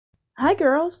Hi,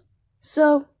 girls.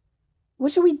 So,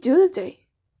 what should we do today?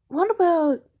 What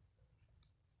about...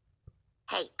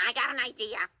 Hey, I got an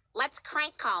idea. Let's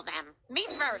crank call them. Me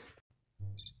first.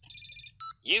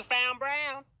 You found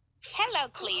Brown? Hello,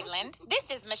 Cleveland.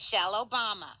 This is Michelle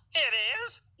Obama. It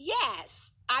is?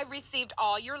 Yes, I received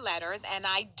all your letters, and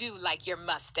I do like your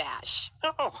mustache.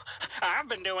 Oh, I've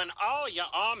been doing all your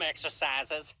arm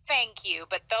exercises. Thank you,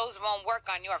 but those won't work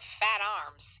on your fat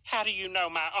arms. How do you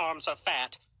know my arms are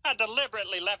fat? I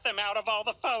deliberately left them out of all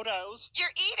the photos.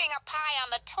 You're eating a pie on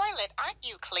the toilet, aren't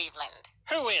you, Cleveland?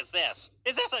 Who is this?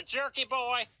 Is this a jerky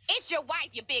boy? It's your wife,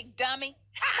 you big dummy.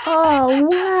 Oh,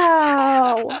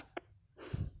 wow.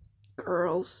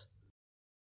 Girls.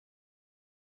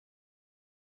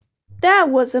 That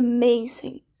was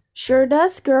amazing. Sure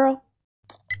does, girl.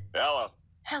 Hello.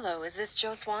 Hello, is this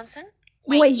Joe Swanson?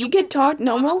 Wait, you can talk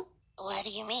normal? What do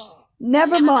you mean?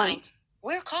 Never mind.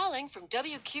 We're calling from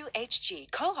WQHG,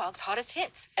 Quahog's hottest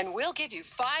hits, and we'll give you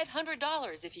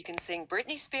 $500 if you can sing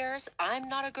Britney Spears' I'm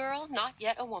Not a Girl, Not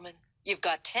Yet a Woman. You've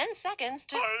got 10 seconds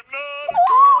to... I'm not a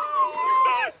girl,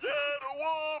 not yet a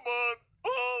woman.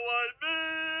 All I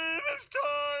need is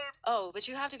time. Oh, but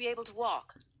you have to be able to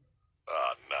walk.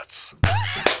 Ah, nuts.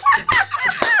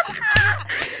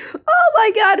 Oh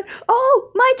my god. Oh,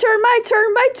 my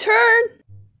turn.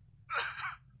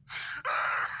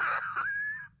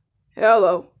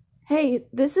 Hello. Hey,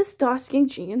 this is Dosking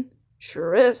Jean.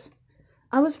 Sure is.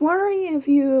 I was wondering if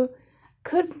you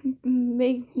could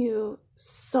make you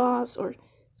sauce or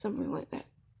something like that.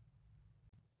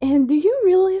 And do you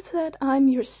realize that I'm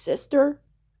your sister?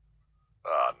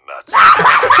 Ah, nuts.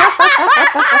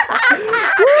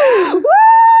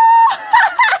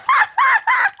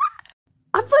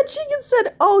 I thought Chicken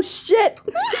said, oh shit.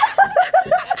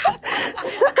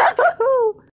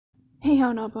 Hey,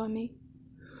 hang up on me.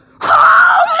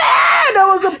 Oh man, that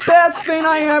was the best thing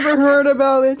I ever heard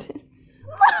about it.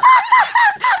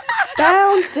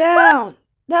 Down.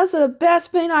 That's the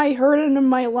best thing I heard in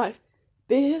my life.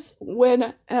 Biggest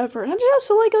whenever. I'm just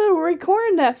like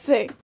recording that thing.